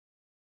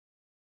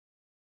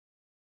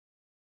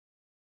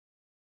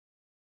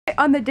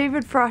on the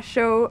David Frost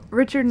Show,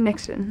 Richard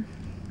Nixon.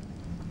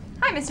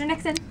 Hi, Mr.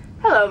 Nixon.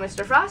 Hello,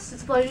 Mr. Frost.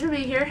 It's a pleasure to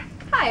be here.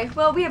 Hi.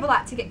 Well, we have a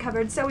lot to get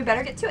covered, so we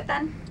better get to it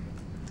then.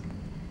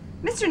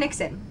 Mr.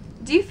 Nixon,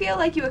 do you feel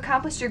like you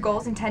accomplished your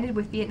goals intended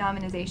with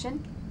Vietnamization?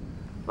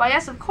 Why,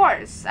 yes, of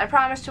course. I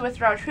promised to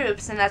withdraw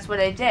troops, and that's what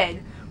I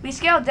did. We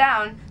scaled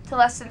down to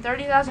less than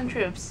 30,000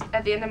 troops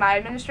at the end of my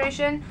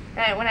administration,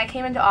 and when I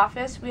came into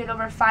office, we had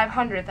over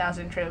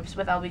 500,000 troops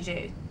with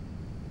LBJ.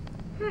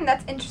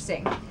 That's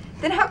interesting.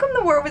 Then how come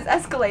the war was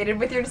escalated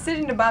with your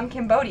decision to bomb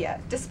Cambodia,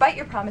 despite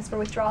your promise for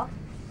withdrawal?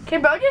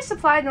 Cambodia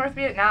supplied North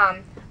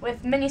Vietnam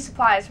with many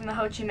supplies from the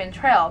Ho Chi Minh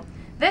Trail.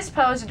 This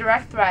posed a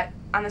direct threat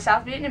on the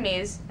South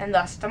Vietnamese and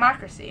thus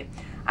democracy.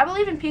 I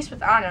believe in peace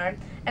with honor,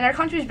 and our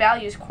country's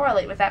values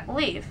correlate with that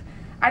belief.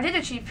 I did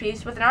achieve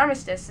peace with an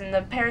armistice in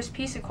the Paris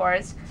Peace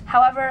Accords.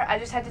 However, I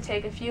just had to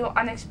take a few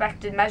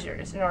unexpected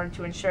measures in order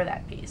to ensure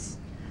that peace.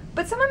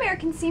 But some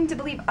Americans seem to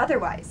believe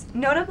otherwise,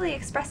 notably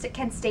expressed at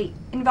Kent State,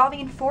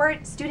 involving 4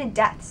 student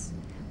deaths.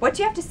 What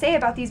do you have to say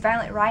about these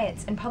violent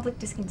riots and public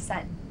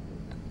discontent?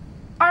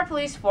 Our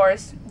police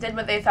force did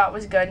what they thought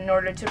was good in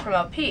order to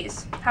promote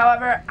peace.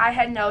 However, I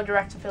had no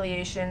direct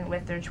affiliation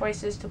with their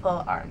choices to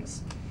pull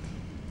arms.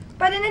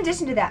 But in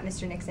addition to that,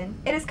 Mr.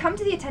 Nixon, it has come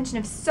to the attention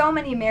of so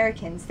many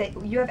Americans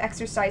that you have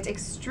exercised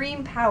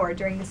extreme power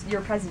during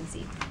your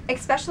presidency,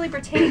 especially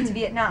pertaining to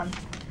Vietnam.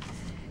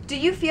 Do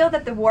you feel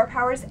that the War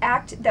Powers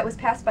Act that was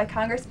passed by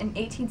Congress in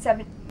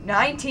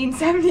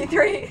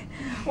 1973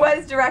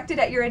 was directed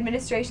at your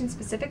administration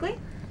specifically?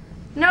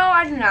 No,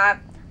 I do not.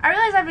 I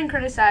realize I've been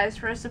criticized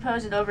for a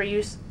supposed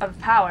overuse of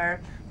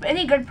power, but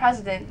any good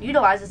president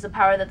utilizes the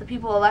power that the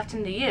people elect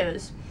him to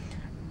use.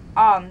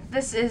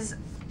 This is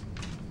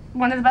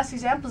one of the best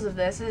examples of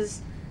this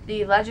is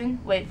the legend,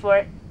 wait for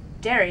it,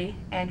 Derry,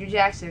 Andrew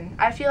Jackson.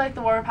 I feel like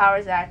the War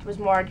Powers Act was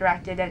more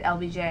directed at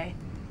LBJ,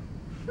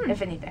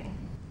 if anything.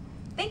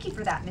 Thank you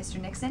for that, Mr.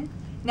 Nixon.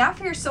 Now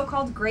for your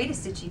so-called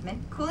greatest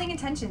achievement, cooling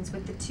tensions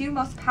with the 2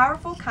 most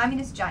powerful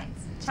communist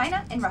giants,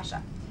 China and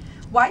Russia.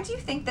 Why do you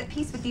think that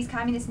peace with these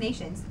communist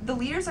nations, the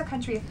leaders our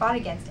country have fought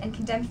against and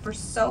condemned for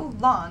so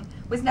long,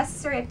 was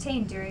necessary to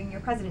obtain during your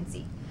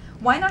presidency?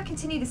 Why not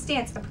continue the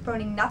stance of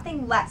promoting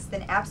nothing less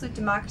than absolute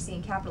democracy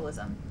and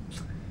capitalism?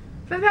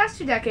 For the past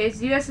 2 decades,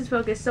 the U.S. has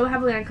focused so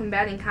heavily on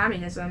combating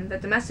communism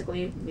that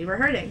domestically we were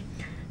hurting.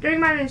 During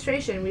my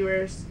administration, we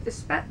were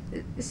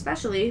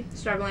especially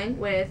struggling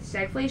with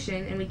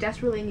stagflation, and we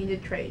desperately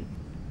needed trade.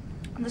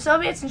 The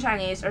Soviets and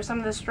Chinese are some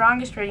of the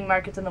strongest trading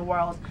markets in the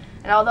world,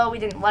 and although we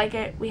didn't like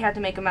it, we had to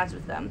make amends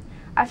with them.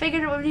 I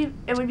figured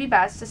it would be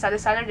best to set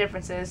aside our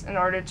differences in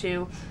order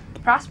to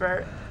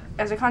prosper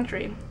as a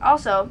country.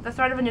 Also, the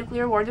threat of a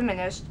nuclear war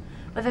diminished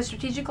with the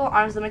Strategical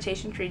Arms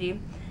Limitation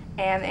Treaty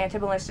and the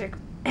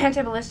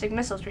Anti-Ballistic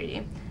Missile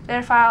Treaty.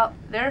 Therefore,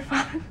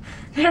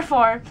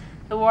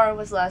 the war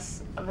was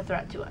less of a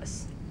threat to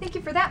us. Thank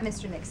you for that,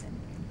 Mr. Nixon.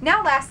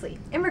 Now lastly,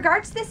 in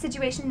regards to the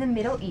situation in the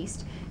Middle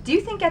East, do you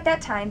think at that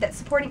time that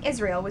supporting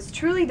Israel was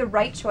truly the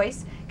right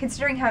choice,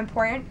 considering how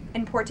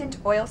important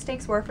oil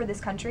stakes were for this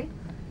country?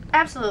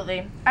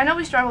 Absolutely. I know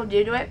we struggled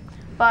due to it,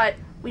 but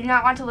we do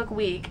not want to look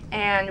weak,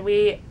 and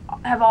we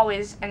have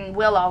always and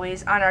will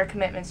always honor our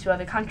commitments to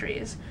other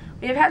countries.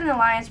 We have had an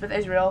alliance with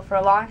Israel for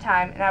a long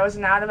time, and I was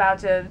not about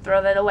to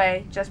throw that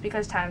away just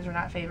because times were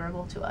not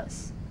favorable to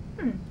us.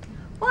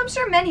 Well, I'm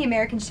sure many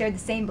Americans shared the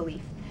same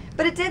belief,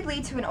 but it did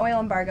lead to an oil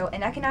embargo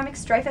and economic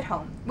strife at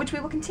home, which we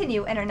will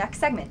continue in our next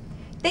segment.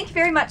 Thank you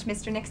very much,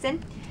 Mr.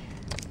 Nixon.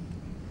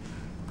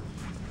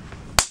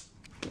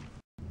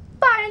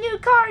 Buy a new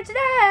car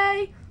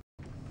today!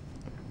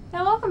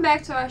 Now welcome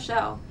back to our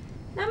show.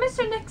 Now,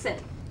 Mr. Nixon,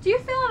 do you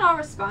feel at all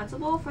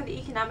responsible for the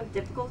economic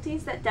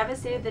difficulties that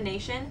devastated the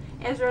nation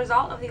as a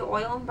result of the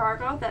oil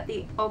embargo that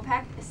the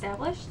OPEC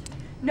established?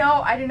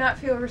 No, I do not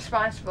feel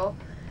responsible.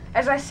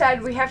 As I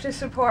said, we have to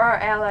support our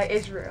ally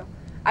Israel.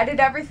 I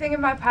did everything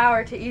in my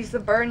power to ease the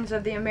burdens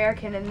of the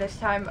American in this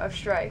time of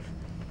strife.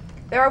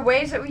 There are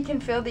ways that we can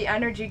fill the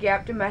energy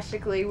gap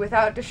domestically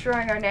without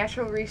destroying our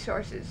natural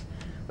resources.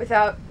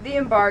 Without the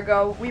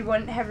embargo, we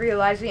wouldn't have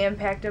realized the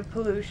impact of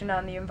pollution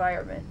on the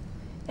environment.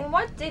 And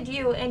what did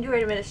you and your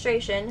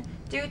administration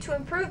do to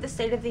improve the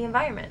state of the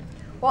environment?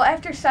 Well,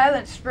 after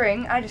Silent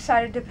Spring, I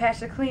decided to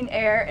pass the Clean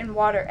Air and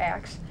Water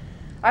Acts.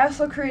 I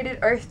also created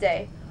Earth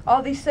Day.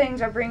 All these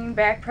things are bringing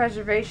back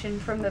preservation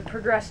from the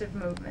progressive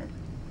movement.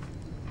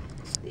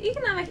 The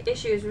economic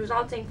issues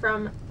resulting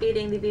from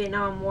aiding the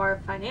Vietnam War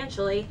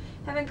financially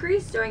have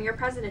increased during your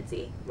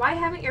presidency. Why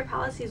haven't your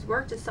policies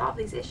worked to solve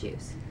these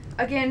issues?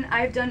 Again,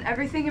 I have done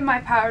everything in my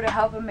power to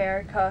help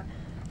America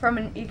from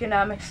an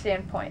economic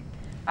standpoint.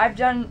 I've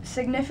done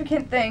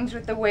significant things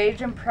with the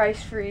wage and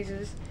price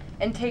freezes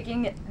and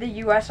taking the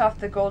U.S. off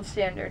the gold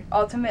standard.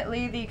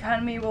 Ultimately, the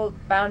economy will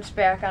bounce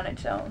back on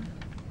its own.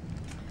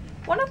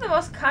 One of the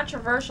most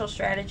controversial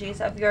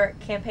strategies of your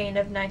campaign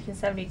of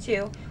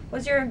 1972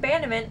 was your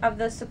abandonment of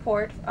the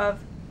support of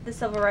the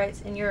civil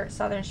rights in your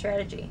Southern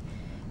strategy.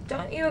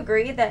 Don't you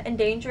agree that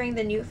endangering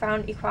the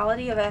newfound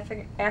equality of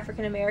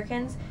African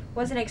Americans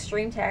was an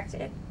extreme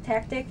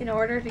tactic in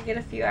order to get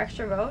a few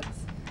extra votes?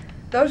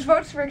 Those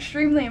votes were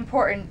extremely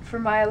important for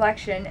my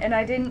election, and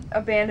I didn't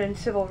abandon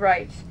civil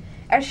rights.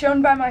 As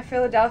shown by my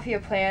Philadelphia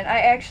plan, I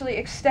actually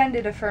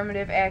extended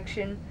affirmative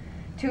action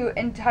to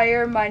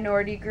entire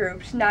minority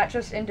groups, not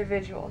just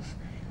individuals.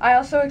 I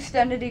also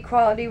extended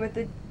equality with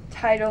the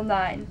Title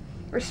IX,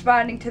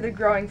 responding to the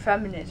growing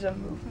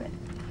feminism movement.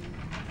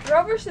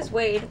 Roe v.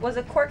 Wade was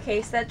a court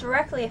case that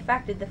directly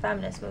affected the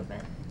feminist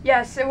movement.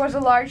 Yes, it was a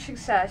large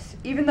success.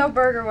 Even though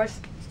Berger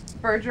was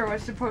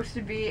supposed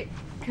to be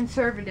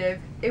conservative,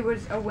 it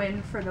was a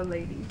win for the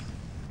ladies.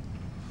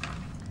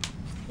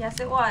 Yes,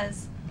 it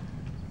was.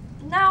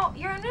 Now,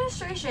 your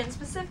administration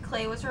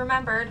specifically was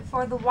remembered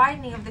for the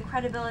widening of the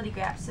credibility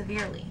gap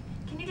severely.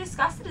 Can you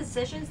discuss the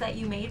decisions that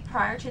you made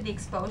prior to the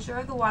exposure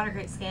of the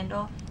Watergate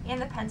scandal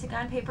and the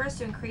Pentagon Papers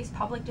to increase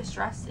public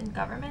distrust in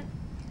government?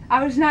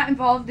 I was not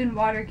involved in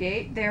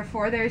Watergate,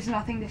 therefore there is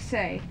nothing to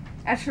say.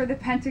 As for the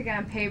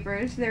Pentagon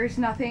Papers, there is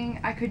nothing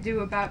I could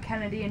do about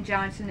Kennedy and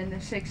Johnson in the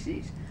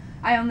 60s.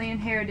 I only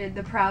inherited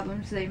the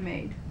problems they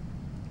made.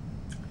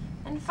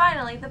 And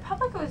finally, the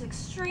public was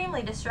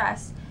extremely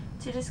distressed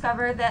to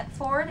discover that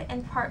Ford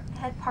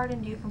had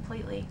pardoned you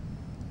completely.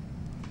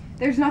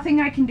 There's nothing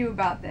I can do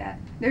about that.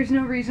 There's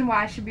no reason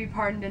why I should be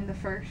pardoned in the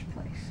first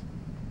place.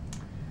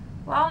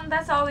 Well,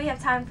 that's all we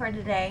have time for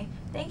today.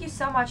 Thank you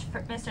so much,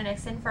 Mr.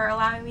 Nixon, for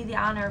allowing me the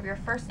honor of your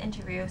first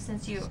interview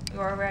since your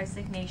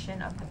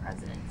resignation of the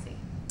presidency.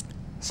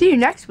 See you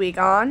next week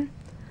on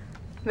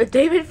The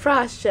David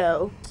Frost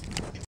Show.